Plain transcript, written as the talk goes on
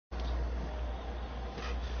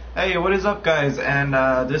Hey, what is up, guys? And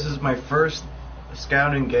this is my first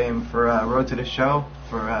scouting game for Road to the Show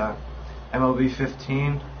for MLB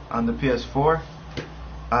 15 on the PS4.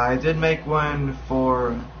 I did make one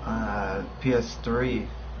for PS3.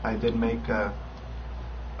 I did make a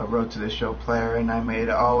Road to the Show player, and I made it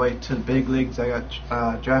all the way to the big leagues. I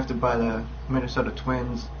got drafted by the Minnesota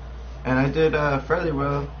Twins, and I did fairly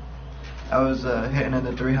well. I was hitting in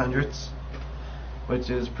the 300s, which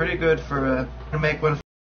is pretty good for to make one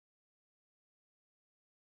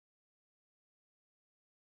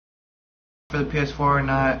for the PS4 or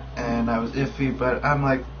not, and I was iffy, but I'm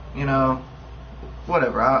like, you know,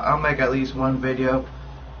 whatever. I'll make at least one video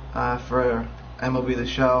for MLB The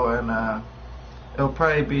Show, and it'll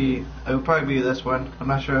probably be this one. I'm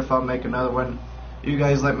not sure if I'll make another one. You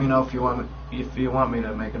guys let me know if you want me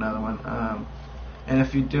to make another one, and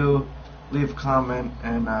if you do, leave a comment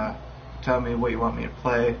and tell me what you want me to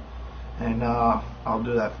play, and I'll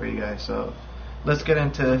do that for you guys. So let's get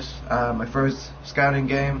into this, my first scouting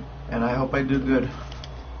game, and I hope I do good.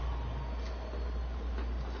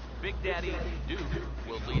 Big Daddy Duke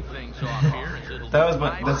will lead things off here.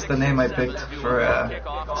 That's the name I picked for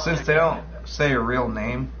since they don't say a real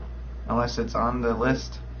name unless it's on the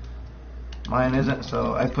list. Mine isn't,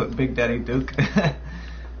 so I put Big Daddy Duke.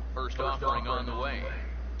 First offering on the way.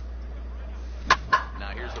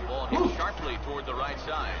 Now here's the ball hit sharply toward the right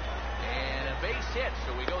side. And a base hit,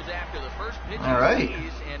 so he goes after the first pitch. All right.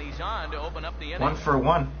 And he's on to open up the inning. 1 for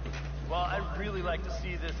 1. Well, I'd really like to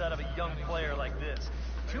see this out of a young player like this.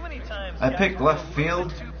 Too many times I picked left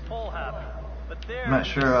field. I'm not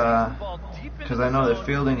sure because I know that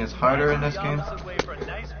fielding is harder in this game.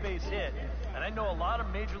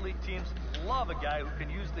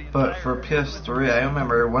 But for PS3, I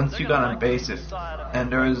remember once you got on bases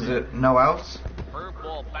and there was no outs,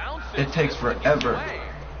 it takes forever.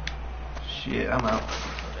 Shit, I'm out.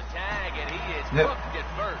 Yep.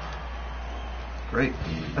 Great.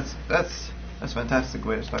 That's a fantastic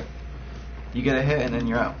way to start. You get a hit and then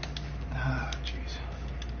you're out. Ah, jeez.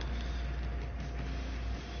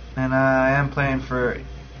 And I am playing for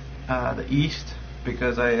the East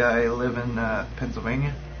because I live in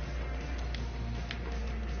Pennsylvania.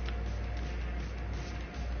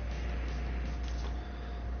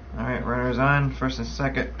 Alright, runners on, first and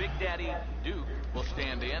second. Big Daddy Duke will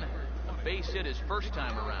stand in. A base hit his first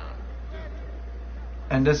time around.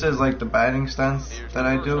 And this is like the batting stance that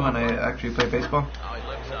I do when I actually play baseball.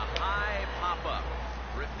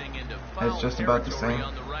 It's just about the same.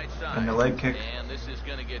 And the leg kick. And this is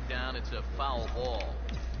going to get down. It's a foul ball.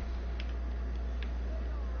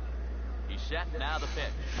 He's set. Now the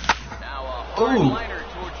pitch. Now a hard liner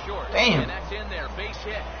towards short. Damn. And that's in there. Base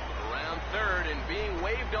hit. Around third and being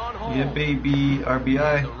waved on home. Yeah, baby.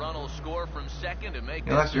 RBI. The run will score from second to make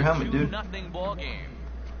you lost your helmet, dude. 2-0 ball game.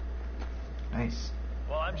 Nice.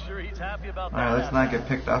 Well, I'm sure he's happy about that. Alright, let's not get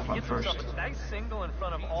picked off on first. A nice single in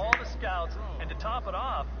front of all the scouts, and to top it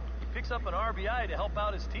off, he picks up an RBI to help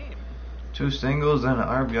out his team. 2 singles and an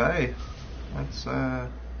RBI. That's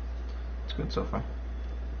good so far.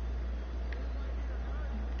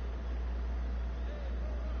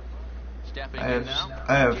 I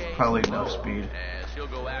have probably no speed. He'll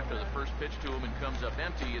go after the first pitch to him and comes up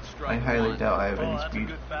empty. It's strike I highly doubt I have any that's speed.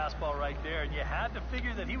 A good fastball right there, and you had to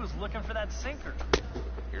figure that he was looking for that sinker.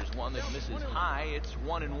 Here's one that misses high. It's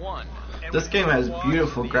 1-1. This game has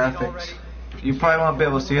beautiful graphics. You probably won't be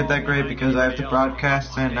able to see it that great because I have to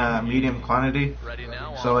broadcast in medium quantity,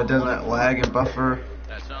 so it doesn't lag and buffer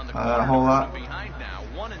a whole lot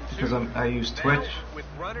because I use Twitch. With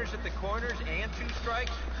runners at the corners and 2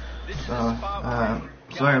 strikes. So,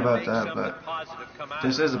 sorry about that, but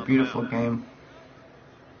this is a beautiful game.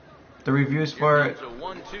 The reviews for it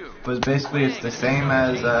was basically it's the same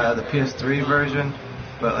as the PS3 version,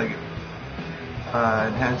 but like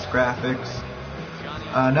enhanced graphics.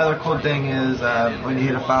 Another cool thing is when you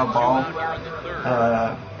hit a foul ball,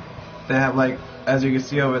 they have like, as you can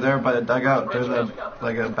see over there by the dugout, there's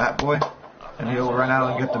a bat boy, and he'll run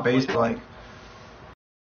out and get the base like.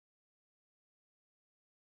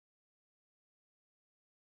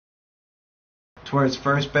 Towards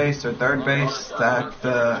first base or third base, that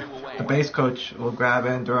the base coach will grab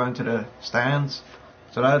it and throw into the stands.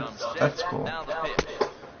 So that's cool.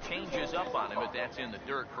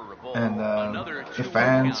 And the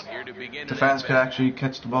fans could actually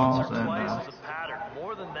catch the balls, and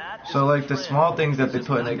so like the small things that they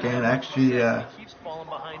put in the game actually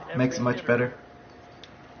makes it much better.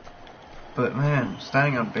 But man,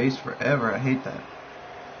 standing on base forever, I hate that.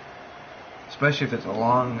 Especially if it's a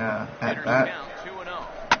long at bat.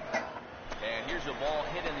 And here's a ball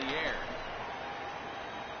hit in the air.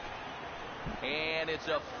 And it's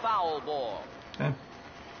a foul ball. Okay.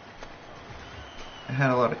 I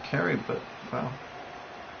had a lot of carry, but wow.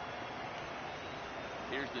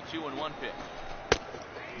 Here's the 2-1 pitch.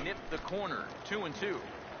 Nip the corner. 2-2.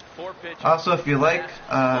 4 pitches. Also, if you like,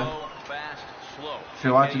 if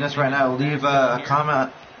you're watching this right now, leave a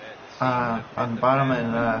comment on the bottom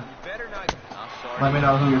and let me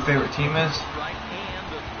know who your favorite team is.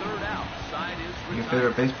 Your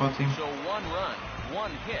favorite baseball team. So 1 run,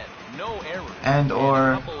 1 hit, no errors. And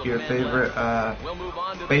or your favorite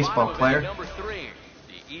baseball player.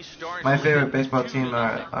 My favorite baseball team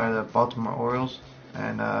are the Baltimore Orioles.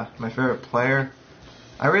 And my favorite player,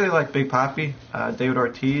 I really like Big Papi, David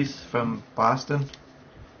Ortiz from Boston.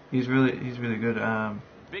 He's really good.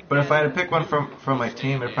 But if I had to pick one from my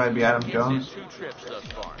team, it'd probably be Adam Jones.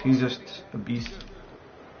 He's just a beast.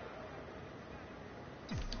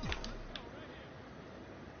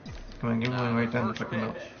 Come on, give me one right down the fucking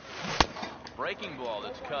middle. Breaking ball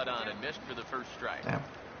that's cut on and missed for the first strike. Damn.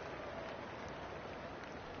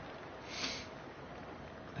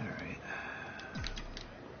 Alright.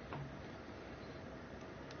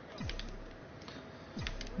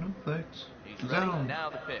 No flex. Zone. Now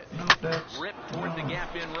the pitch. No flex. Rip toward the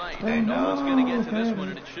gap in right. Hey, no one's going to get to this okay. one,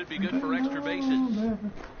 and it should be good for extra bases.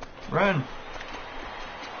 Run.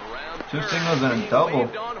 Around 2 third, singles and a being double.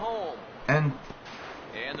 waved on home. And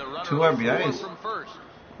the runner 2 will RBIs. score from first.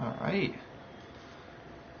 Alright.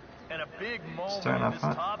 And a big moment Starting in off this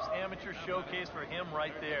hot. Topps amateur showcase for him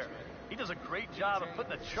right there. He does a great job of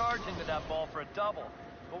putting a charge into that ball for a double.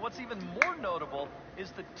 But what's even more notable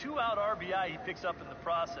is the 2-out RBI he picks up in the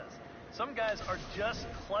process. Some guys are just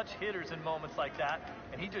clutch hitters in moments like that,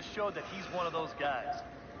 and he just showed that he's one of those guys.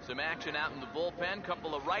 Some action out in the bullpen.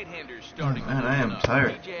 Couple of right-handers starting. Man, I am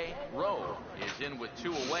tired. DJ Rowe is in with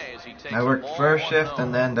 2 away as he takes I worked first shift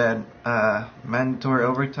and then that mandatory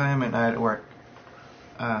overtime, and I had to work.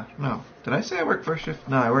 No. Did I say I worked first shift?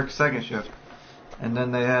 No, I worked second shift. And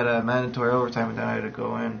then they had a mandatory overtime, and then I had to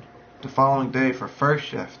go in the following day for first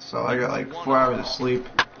shift. So I got like 4 hours of sleep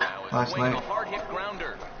last night.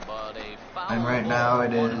 And right now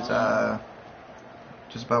it is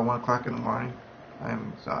just about 1 o'clock in the morning. I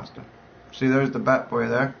am exhausted. See, there's the bat boy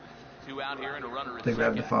there. 2 out here and a runner at They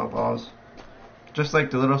grabbed the foul balls. Just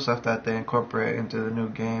like the little stuff that they incorporate into the new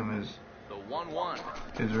game is the 1-1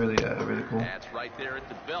 is really really cool. That's right there at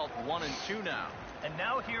the belt. 1-2 now. And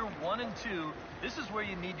now here, 1-2. This is where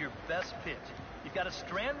you need your best pitch. You've got to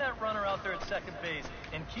strand that runner out there at second base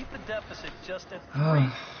and keep the deficit just at 3.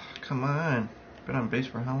 Come on. Been on base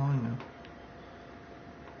for how long now?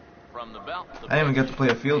 From the belt. I haven't got to play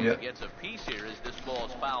a field yet. Gets a piece here as this ball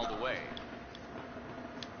is fouled away.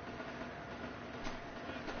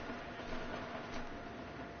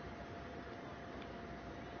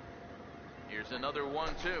 Here's another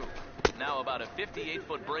 1-2. Now about a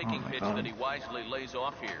 58-foot breaking pitch that he wisely lays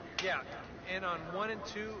off here. Yeah, and on 1 and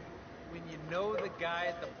 2, when you know the guy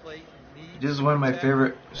at the plate needs. This is one of my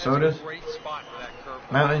favorite sodas. That's a great spot for that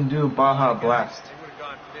curveball. Mountain Dew Baja Blast. They would have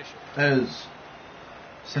gone fishing. That is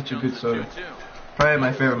such a good soda. Probably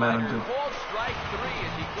my favorite Mountain Dew. Called strike 3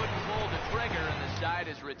 as he couldn't pull the trigger and the side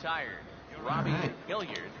is retired. Robbie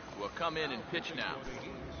Hilliard will come in and pitch now.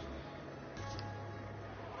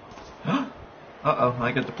 Uh-oh,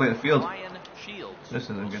 I get to play the field. Ryan Shields This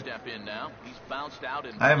isn't will good. step in now. He's bounced out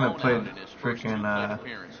and I haven't blown out played in his first 2 plate freaking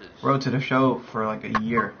appearances. Road to the Show for like a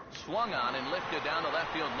year. Swung on and lifted down the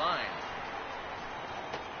left field line.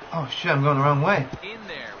 Oh shit, I'm going the wrong way. In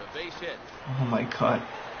there, a base hit. Oh my god.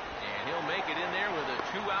 And he'll make it in there with a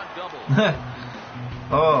 2-out double.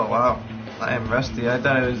 Oh wow. I am rusty. I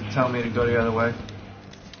thought it was telling me to go the other way.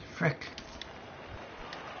 Frick.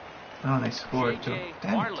 Oh, and they scored too. J.J.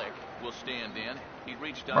 Damn. Harlick will stand in. He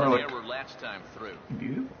reached on an error last time through.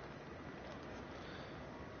 Beautiful.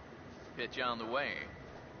 Pitch on the way.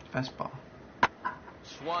 Fastball.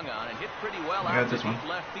 Swung on and hit pretty well I got out to this one. deep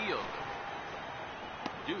left field.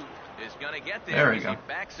 Duke is going to get there, There we as go. he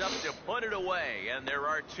backs up to put it away, and there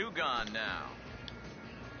are 2 gone now.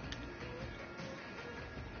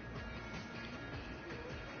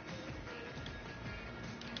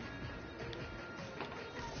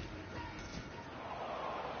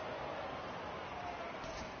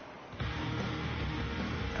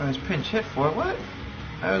 I was pinch hit for what?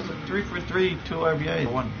 I was 3 for 3, 2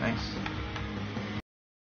 RBI, 1. Nice.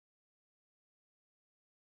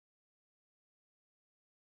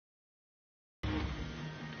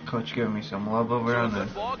 Coach giving me some love over on the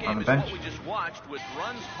bench. What we just watched, with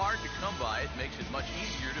runs hard to come by, it makes it much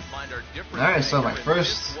easier to find our different. Alright, so my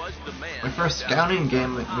first scouting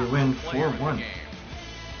game, we win 4-1. And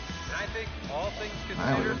I think all things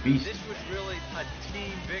I was a considered, beast. this was really a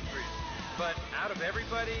team victory. but out of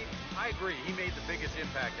everybody, I agree. He made the biggest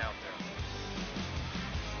impact out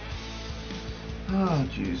there. Oh,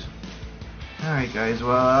 jeez. Alright, guys.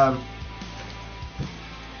 Well,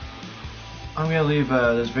 I'm gonna leave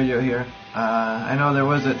this video here. I know there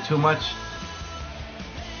wasn't too much,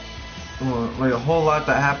 like a whole lot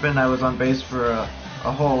that happened. I was on base for a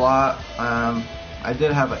whole lot. I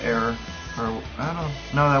did have an error, or I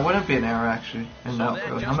don't know. That wouldn't be an error actually. And no,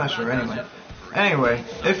 really, I'm not sure anyway. Anyway,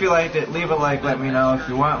 if you liked it, leave a like. Let me know if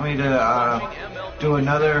you want me to do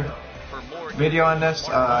another video on this.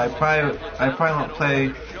 I probably won't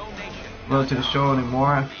play Road to the Show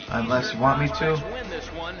anymore unless you want me to.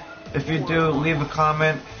 If you do, leave a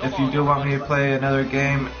comment. If you do want me to play another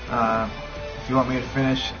game, if you want me to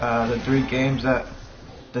finish the 3 games that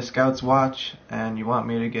the scouts watch, and you want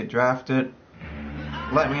me to get drafted,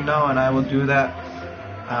 let me know and I will do that.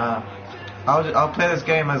 I'll play this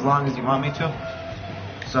game as long as you want me to.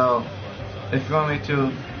 So if you want me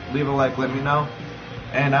to, leave a like, let me know,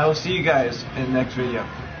 and I will see you guys in the next video.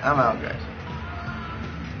 I'm out, guys.